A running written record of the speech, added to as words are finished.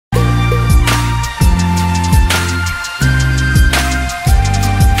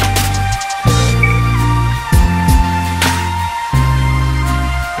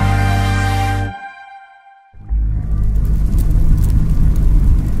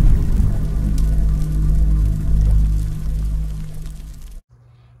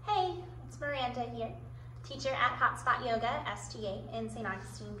Yoga STA in St.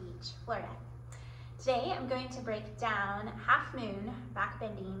 Augustine Beach, Florida. Today I'm going to break down half moon, back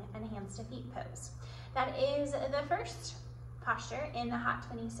bending, and hands to feet pose. That is the first posture in the Hot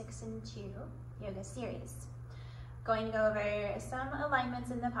 26 and 2 yoga series. Going to go over some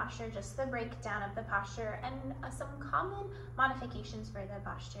alignments in the posture, just the breakdown of the posture, and some common modifications for the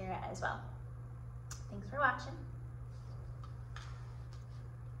posture as well. Thanks for watching.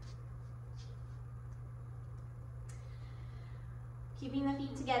 Keeping the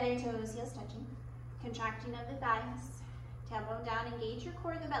feet together, toes, heels touching. Contracting of the thighs, tailbone down, engage your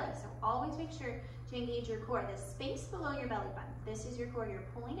core of the belly. So always make sure to engage your core, the space below your belly button. This is your core, you're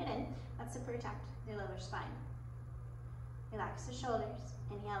pulling it in. That's to protect the lower spine. Relax the shoulders,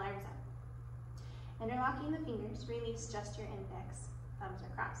 inhale, arms up. Interlocking the fingers, release just your index, thumbs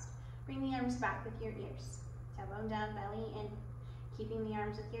are crossed. Bring the arms back with your ears. Tailbone down, belly in, keeping the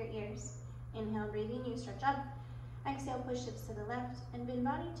arms with your ears. Inhale, breathing, you stretch up. Exhale, push hips to the left and bend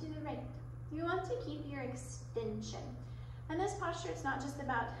body to the right. You want to keep your extension. And this posture, it's not just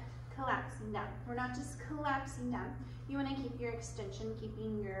about collapsing down. We're not just collapsing down. You want to keep your extension,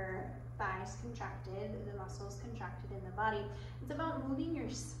 keeping your thighs contracted, the muscles contracted in the body. It's about moving your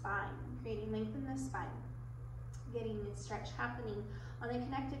spine, creating length in the spine, getting a stretch happening on the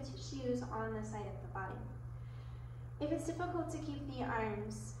connective tissues on the side of the body. If it's difficult to keep the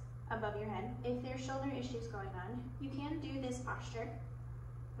arms above your head, if there's shoulder issues going on, you can do this posture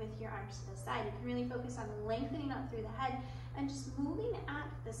with your arms to the side. You can really focus on lengthening up through the head and just moving at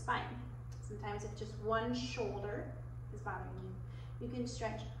the spine. Sometimes if just one shoulder is bothering you, you can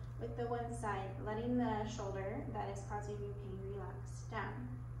stretch with the one side, letting the shoulder that is causing you pain relax down.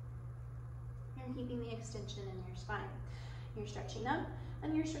 You're keeping the extension in your spine. You're stretching up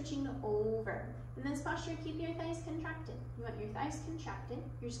and you're stretching over. In this posture, keep your thighs contracted. You want your thighs contracted.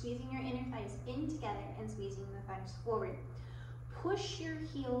 You're squeezing your inner thighs in together and squeezing the thighs forward. Push your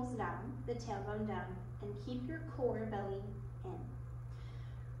heels down, the tailbone down, and keep your core belly in.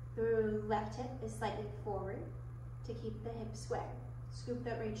 The left hip is slightly forward to keep the hip square. Scoop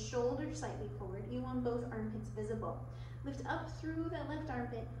that right shoulder slightly forward. You want both armpits visible. Lift up through that left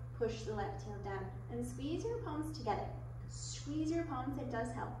armpit, push the left heel down, and squeeze your palms together. Squeeze your palms, it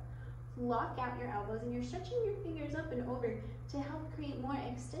does help. Lock out your elbows and you're stretching your fingers up and over to help create more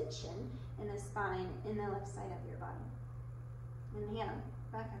extension in the spine in the left side of your body. Inhale,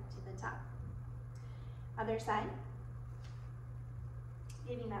 back up to the top. Other side.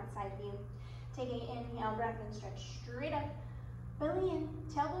 Giving that side view. Take an inhale, breath, and stretch straight up. Belly in,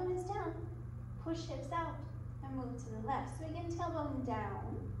 tailbone is down. Push hips out and move to the left. So again, tailbone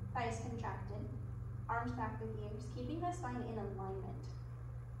down, thighs contracted, arms back with ears, keeping the spine in alignment.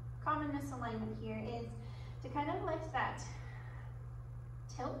 Common misalignment here is to kind of let that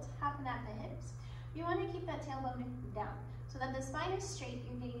tilt happen at the hips. You want to keep that tailbone down so that the spine is straight,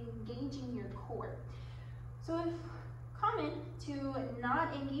 you're engaging your core. So if common to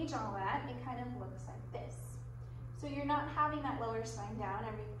not engage all that, it kind of looks like this. So you're not having that lower spine down,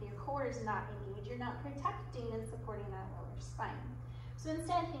 your core is not engaged, you're not protecting and supporting that lower spine. So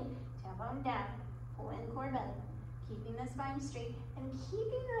instead, think tailbone down, pull in core belly, keeping the spine straight and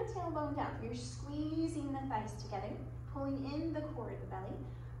keeping that tailbone down. You're squeezing the thighs together, pulling in the core of the belly,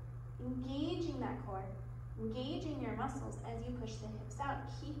 engaging that core, engaging your muscles as you push the hips out,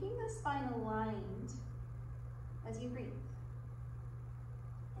 keeping the spine aligned as you breathe.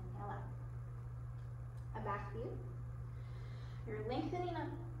 Inhale out. A back view. You're lengthening up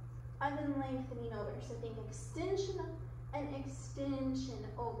and then lengthening over. So think extension up and extension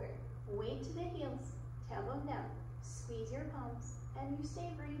over. Weight to the heels, tailbone down. Squeeze your palms and you stay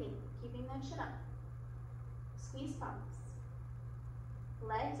breathing, keeping that chin up. Squeeze palms.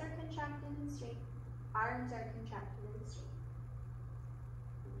 Legs are contracted and straight. Arms are contracted and straight.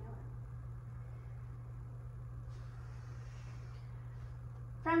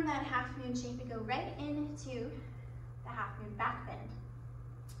 From that half moon shape, we go right into the half moon back bend.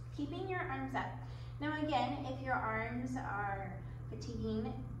 Keeping your arms up. Now again, if your arms are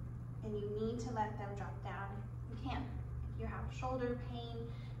fatiguing and you need to let them drop down, you can. If you have shoulder pain,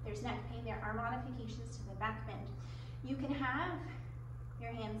 there's neck pain, there are modifications to the back bend. You can have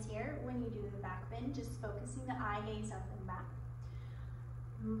your hands here when you do the back bend, just focusing the eye gaze up and back.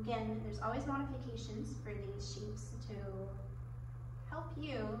 Again, there's always modifications for these shapes to help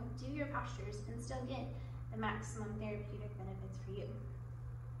you do your postures and still get the maximum therapeutic benefits for you.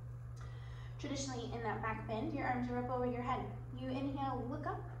 Traditionally, in that back bend, your arms are up over your head. You inhale, look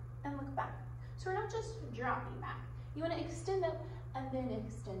up, and look back. So we're not just dropping back. You want to extend up and then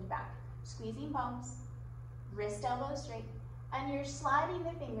extend back. Squeezing palms, wrist elbows straight, and you're sliding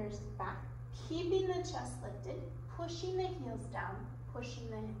the fingers back, keeping the chest lifted, pushing the heels down, pushing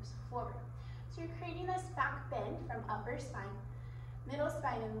the hips forward. So you're creating this back bend from upper spine, middle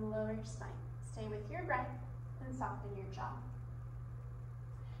spine, and lower spine. Stay with your breath and soften your jaw.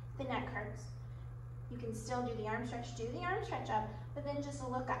 The neck hurts. You can still do the arm stretch, up, but then just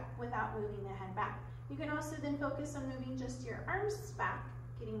look up without moving the head back. You can also then focus on moving just your arms back,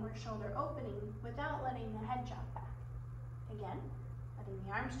 getting more shoulder opening without letting the head drop back. Again, letting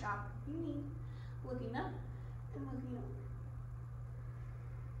the arms drop if you need, looking up and looking over.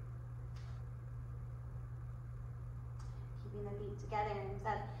 Keeping the feet together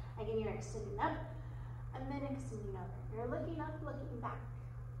instead. Again, you're extending up and then extending over. You're looking up, looking back.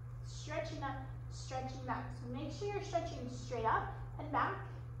 Stretching up, stretching back. So make sure you're stretching straight up and back.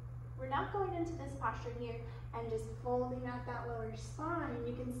 We're not going into this posture here and just folding out that lower spine.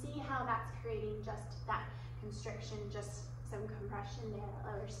 You can see how that's creating just that constriction, just some compression there,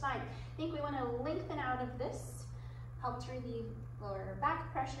 that lower spine. I think we want to lengthen out of this, help to relieve lower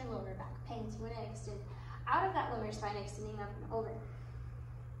back pressure, lower back pain. So you want to extend out of that lower spine, extending up and over.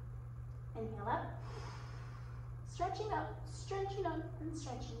 Inhale up, stretching up, and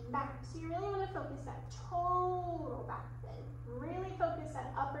stretching back. So you really want to focus that total back bend. Really focus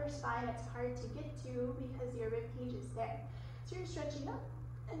that upper spine. It's hard to get to because your rib cage is there. So you're stretching up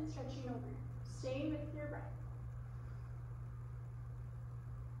and stretching over. Stay with your breath.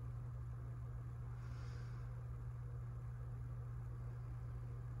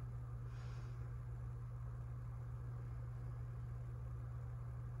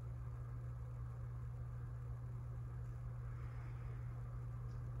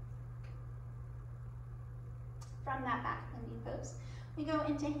 From that back bending pose, we go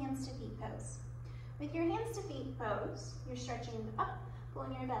into hands to feet pose. With your hands to feet pose, you're stretching up,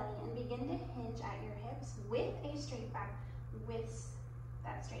 pulling your belly, and begin to hinge at your hips with a straight back, with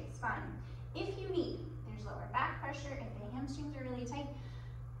that straight spine. If you need, there's lower back pressure, if the hamstrings are really tight,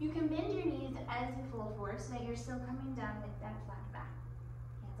 you can bend your knees as you fold forward so that you're still coming down with that flat back.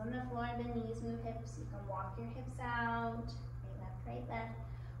 Hands on the floor, bend knees, move hips. You can walk your hips out, right left,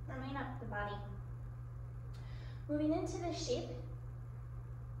 warming up the body. Moving into the shape,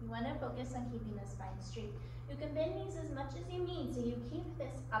 you want to focus on keeping the spine straight. You can bend knees as much as you need so you keep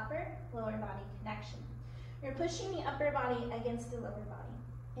this upper-lower body connection. You're pushing the upper body against the lower body.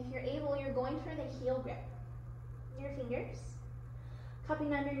 If you're able, you're going for the heel grip. Your fingers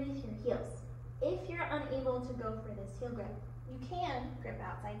cupping underneath your heels. If you're unable to go for this heel grip, you can grip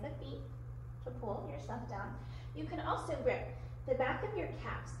outside the feet to pull yourself down. You can also grip the back of your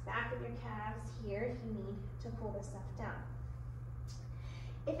calves here if you need to pull the stuff down.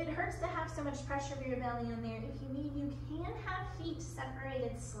 If it hurts to have so much pressure of your belly on there, if you need, you can have feet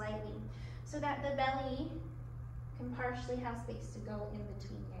separated slightly so that the belly can partially have space to go in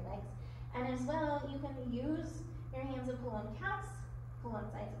between your legs. And as well, you can use your hands to pull on calves, pull on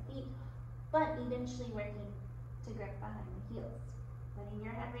sides of feet, but eventually working to grip behind the heels, letting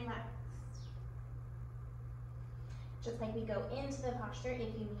your head relax. Just like we go into the posture, if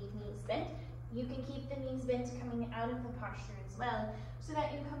you need knees bent, you can keep the knees bent coming out of the posture as well, so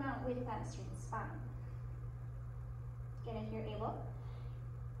that you come out with that straight spine. Again, if you're able,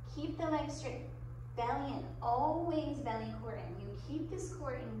 keep the legs straight, belly in, always belly core in. You keep this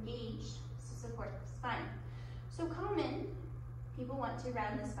core engaged to support the spine. So common, people want to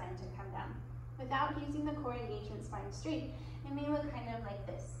round the spine to come down. Without using the core engagement spine straight, it may look kind of like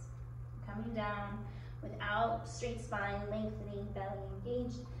this, coming down, without straight spine, lengthening, belly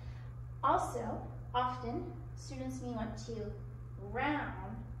engaged. Also, often, students may want to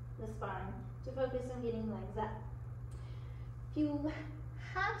round the spine to focus on getting legs up. If you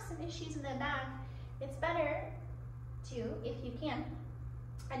have some issues in the back, it's better to, if you can,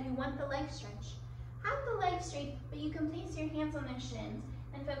 and you want the leg stretch, have the legs straight, but you can place your hands on their shins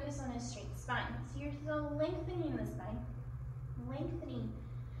and focus on a straight spine. So you're still lengthening the spine, lengthening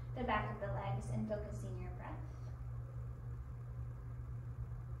the back of the legs, and focusing your breath.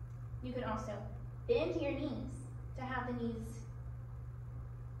 You can also bend your knees to have the knees,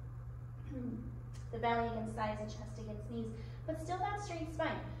 the belly against thighs, the chest against knees, but still that straight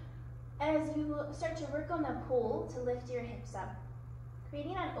spine. As you start to work on the pull to lift your hips up,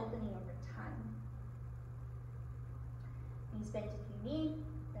 creating an opening over time. Knees bent if you need,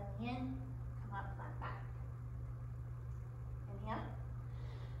 belly in, come up, flat back. Inhale.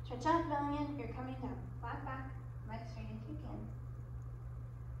 Stretch out, belly in, you're coming down. Flat back, legs straight if you can.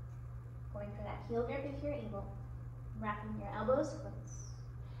 Going for that heel grip if you're able. Wrapping your elbows close.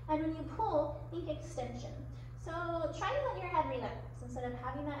 And when you pull, think extension. So try to let your head relax. Instead of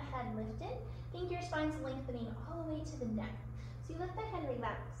having that head lifted, think your spine's lengthening all the way to the neck. So you let the head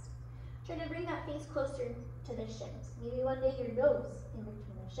relax. Try to bring that face closer to the shins. Maybe one day your nose in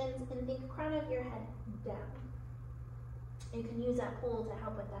between the shins, and think crown of your head down. You can use that pull to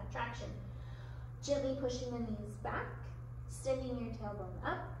help with that traction. Gently pushing the knees back, extending your tailbone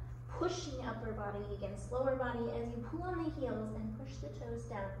up, pushing upper body against lower body as you pull on the heels and push the toes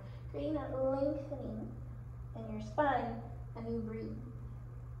down, creating that lengthening in your spine, and you breathe.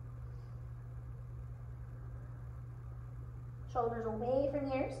 Shoulders away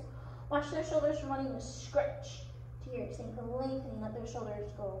from ears. Watch those shoulders from wanting to stretch to ears. Think of lengthening, let those shoulders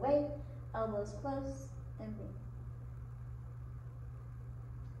go away, elbows close, and breathe.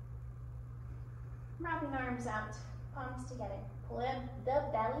 Wrapping arms out, palms together. Pull the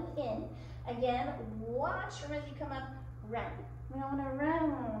belly in. Again, watch from as you come up, round. We don't want to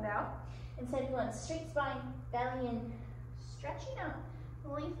round out. Instead, you want straight spine, belly in, stretching out,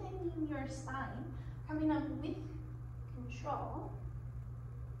 lengthening your spine, coming up with control.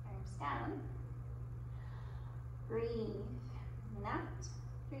 Arms down. Breathe in and out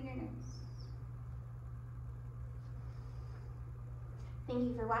through your nose. Thank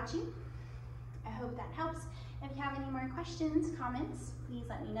you for watching. I hope that helps. If you have any more questions, comments, please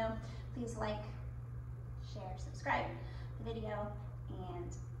let me know. Please like, share, subscribe the video,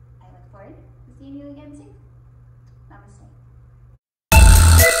 and I look forward to seeing you again soon. Namaste.